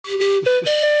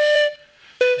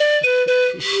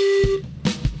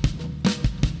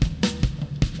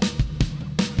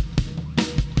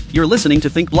You're listening to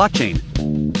Think Blockchain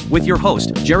with your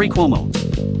host, Jerry Cuomo.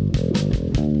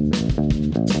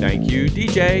 Thank you,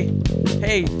 DJ.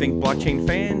 Hey, Think Blockchain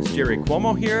fans, Jerry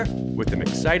Cuomo here with an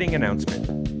exciting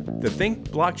announcement. The Think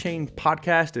Blockchain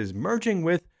podcast is merging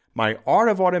with my Art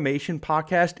of Automation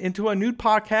podcast into a new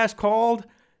podcast called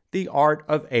The Art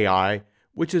of A.I,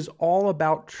 which is all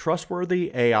about trustworthy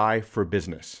AI for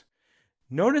business.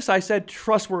 Notice I said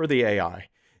trustworthy AI.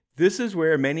 This is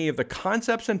where many of the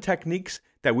concepts and techniques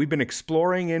that we've been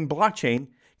exploring in blockchain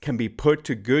can be put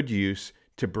to good use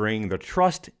to bring the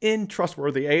trust in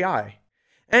trustworthy AI.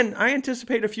 And I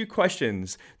anticipate a few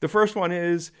questions. The first one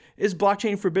is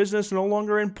blockchain for business no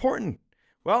longer important?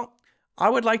 Well, I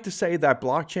would like to say that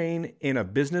blockchain in a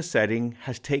business setting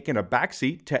has taken a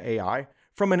backseat to AI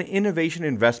from an innovation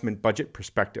investment budget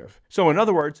perspective. So in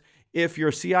other words, if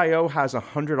your CIO has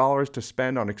 $100 to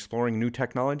spend on exploring new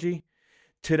technology,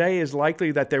 today is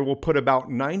likely that they will put about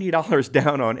 $90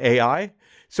 down on AI.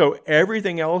 So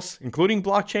everything else, including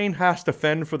blockchain, has to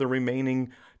fend for the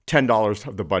remaining $10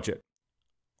 of the budget.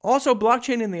 Also,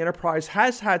 blockchain in the enterprise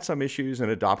has had some issues in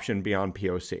adoption beyond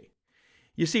POC.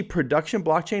 You see, production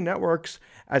blockchain networks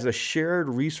as a shared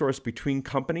resource between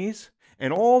companies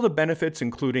and all the benefits,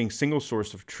 including single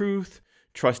source of truth,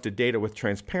 trusted data with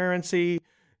transparency,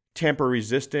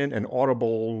 tamper-resistant and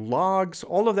auditable logs,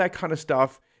 all of that kind of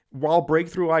stuff, while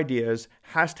breakthrough ideas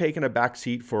has taken a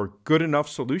backseat for good enough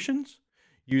solutions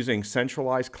using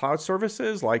centralized cloud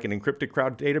services like an encrypted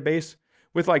cloud database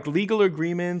with like legal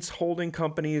agreements holding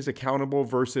companies accountable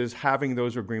versus having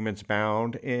those agreements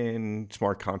bound in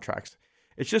smart contracts.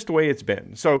 It's just the way it's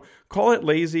been. So call it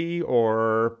lazy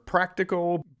or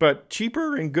practical, but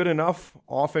cheaper and good enough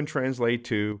often translate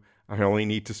to I only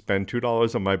need to spend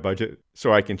 $2 on my budget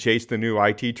so I can chase the new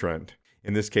IT trend.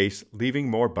 In this case, leaving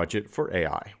more budget for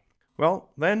AI.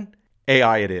 Well, then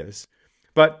AI it is.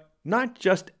 But not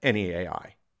just any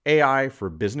AI. AI for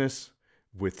business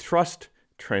with trust,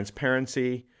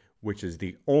 transparency, which is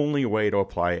the only way to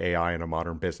apply AI in a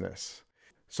modern business.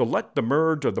 So let the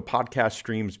merge of the podcast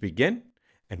streams begin,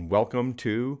 and welcome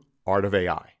to Art of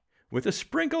AI, with a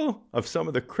sprinkle of some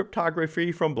of the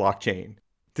cryptography from blockchain.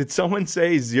 Did someone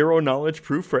say zero knowledge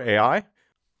proof for AI?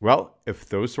 Well, if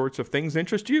those sorts of things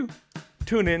interest you,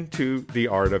 tune in to The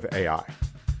Art of AI.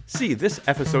 See this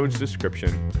episode's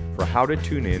description for how to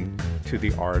tune in to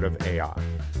The Art of AI.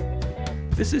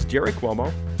 This is Jerry Cuomo,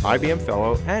 IBM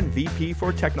Fellow and VP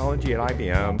for Technology at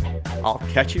IBM. I'll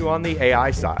catch you on the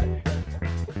AI side.